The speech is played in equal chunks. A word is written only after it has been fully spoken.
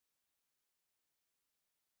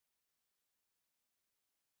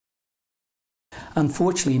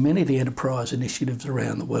Unfortunately, many of the enterprise initiatives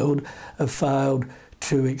around the world have failed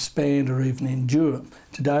to expand or even endure.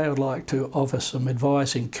 Today I'd like to offer some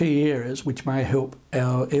advice in key areas which may help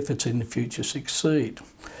our efforts in the future succeed.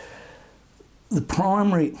 The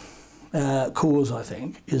primary cause, I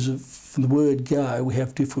think, is from the word go, we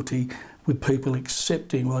have difficulty with people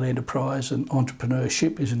accepting what enterprise and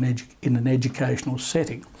entrepreneurship is in an educational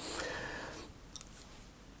setting.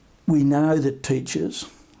 We know that teachers,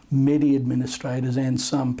 many administrators and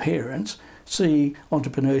some parents see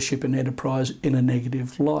entrepreneurship and enterprise in a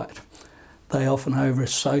negative light. They often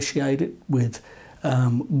over-associate it with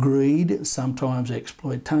greed, sometimes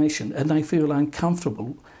exploitation, and they feel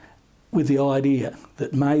uncomfortable with the idea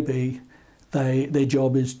that maybe their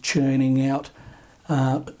job is churning out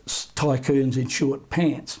tycoons in short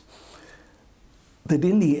pants. But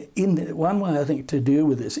one way I think to deal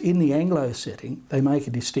with this, in the Anglo setting, they make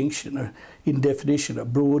a distinction, in definition, a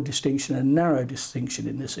broad distinction and a narrow distinction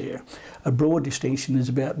in this area. A broad distinction is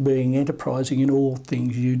about being enterprising in all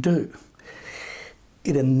things you do.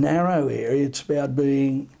 In a narrow area, it's about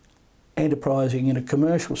being enterprising in a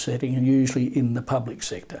commercial setting and usually in the public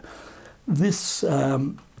sector. This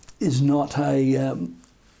is not a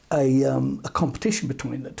competition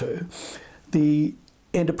between the two. The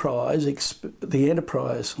enterprise,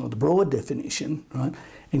 or the broad definition, right,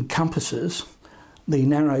 encompasses the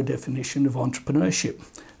narrow definition of entrepreneurship,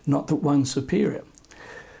 not that one's superior.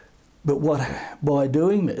 But by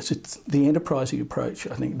doing this, it's the enterprising approach,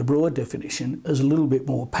 I think the broad definition is a little bit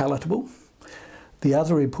more palatable. The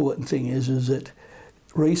other important thing is that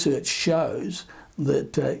research shows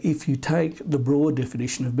that if you take the broad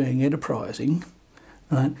definition of being enterprising,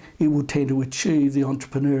 right, it will tend to achieve the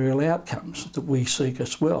entrepreneurial outcomes that we seek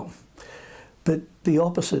as well. But the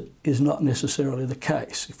opposite is not necessarily the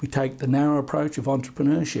case. If we take the narrow approach of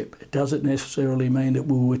entrepreneurship, it doesn't necessarily mean that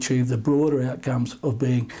we will achieve the broader outcomes of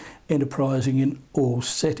being enterprising in all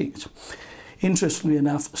settings. Interestingly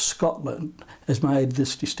enough, Scotland has made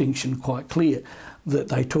this distinction quite clear, that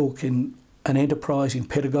they talk in an enterprising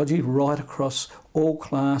pedagogy right across all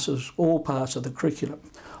classes, all parts of the curriculum.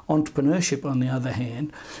 Entrepreneurship, on the other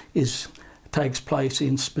hand, takes place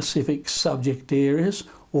in specific subject areas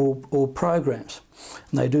or programs.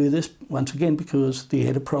 And they do this, once again, because the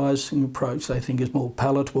enterprising approach they think is more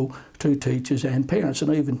palatable to teachers and parents.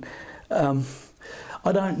 And even,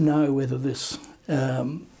 I don't know whether this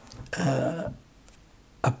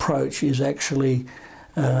approach is actually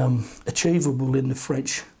achievable in the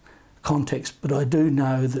French context, but I do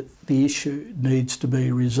know that the issue needs to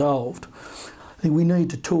be resolved. I think we need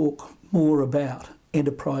to talk more about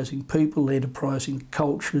enterprising people, enterprising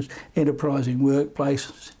cultures, enterprising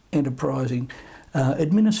workplaces, enterprising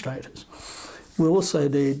administrators. We also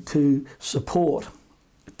need to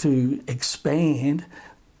expand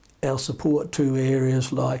our support to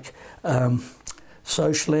areas like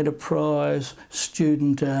social enterprise,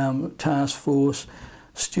 student task force,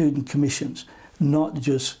 student commissions, not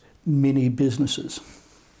just mini businesses.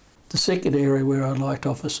 The second area where I'd like to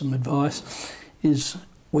offer some advice is,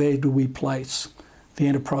 where do we place the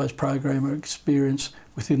enterprise program or experience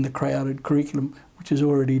within the crowded curriculum, which is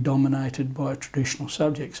already dominated by traditional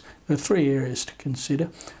subjects? There are three areas to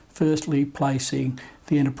consider. Firstly, placing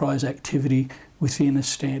the enterprise activity within a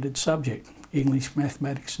standard subject, English,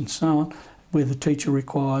 mathematics and so on, where the teacher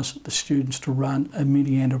requires the students to run a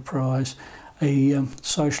mini enterprise, a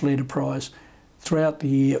social enterprise throughout the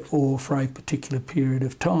year or for a particular period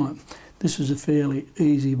of time. This is a fairly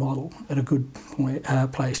easy model and a good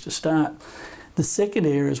place to start. The second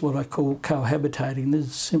area is what I call cohabitating. This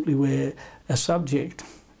is simply where a subject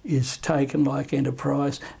is taken, like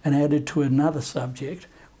enterprise, and added to another subject,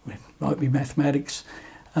 it might be mathematics,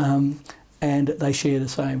 and they share the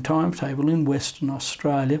same timetable. In Western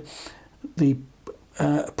Australia, the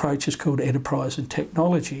approach is called enterprise and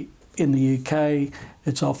technology. In the UK,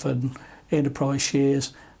 it's often enterprise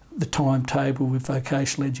shares the timetable with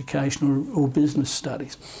vocational education or business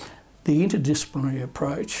studies. The interdisciplinary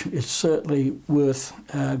approach is certainly worth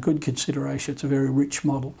good consideration. It's a very rich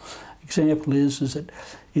model. Example is that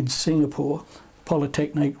in Singapore,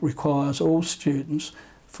 Polytechnic requires all students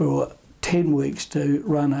for 10 weeks to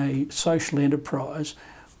run a social enterprise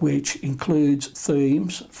which includes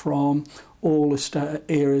themes from all the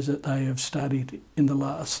areas that they have studied in the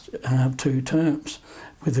last 2 terms,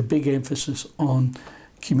 with a big emphasis on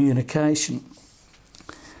communication.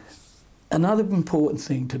 Another important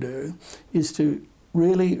thing to do is to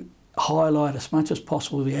really highlight as much as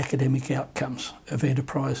possible the academic outcomes of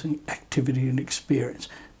enterprising activity and experience,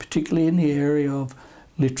 particularly in the area of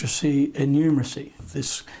literacy and numeracy.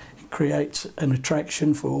 This creates an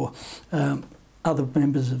attraction for other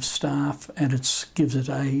members of staff, and it gives it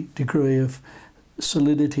a degree of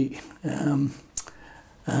solidity,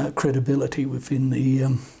 credibility within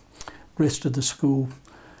the rest of the school.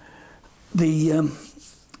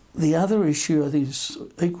 The other issue I think is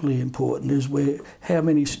equally important is how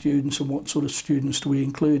many students and what sort of students do we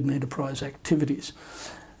include in enterprise activities.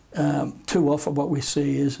 Too often what we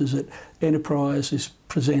see is that enterprise is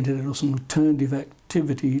presented as an alternative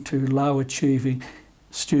activity to low achieving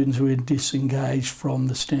students who are disengaged from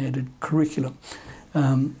the standard curriculum,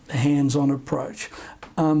 hands-on approach.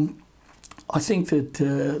 I think that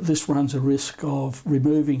this runs a risk of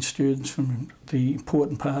removing students from the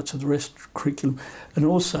important parts of the rest of the curriculum, and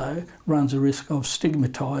also runs a risk of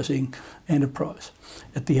stigmatising enterprise.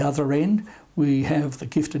 At the other end, we have the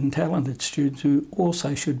gifted and talented students who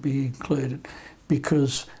also should be included,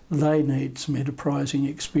 because they need some enterprising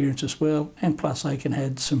experience as well, and plus they can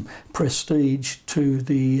add some prestige to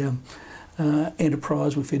the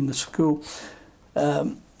enterprise within the school.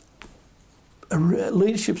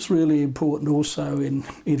 Leadership's really important also in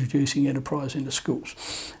introducing enterprise into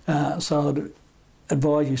schools. So I'd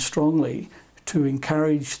advise you strongly to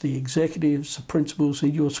encourage the executives, the principals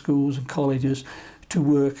in your schools and colleges to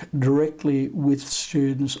work directly with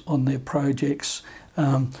students on their projects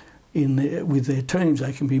with their teams.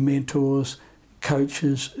 They can be mentors,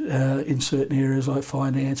 coaches in certain areas like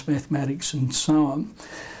finance, mathematics and so on.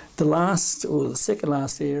 The second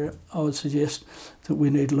last area I would suggest that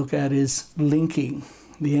we need to look at is linking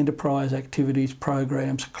the enterprise activities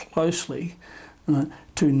programs closely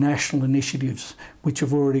to national initiatives which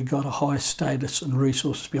have already got a high status and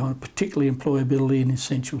resources behind, particularly employability and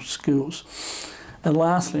essential skills. And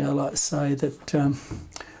lastly, I'd like to say that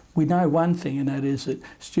we know one thing, and that is that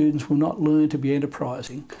students will not learn to be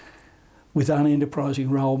enterprising with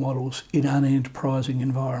unenterprising role models in unenterprising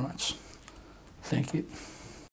environments. Thank you.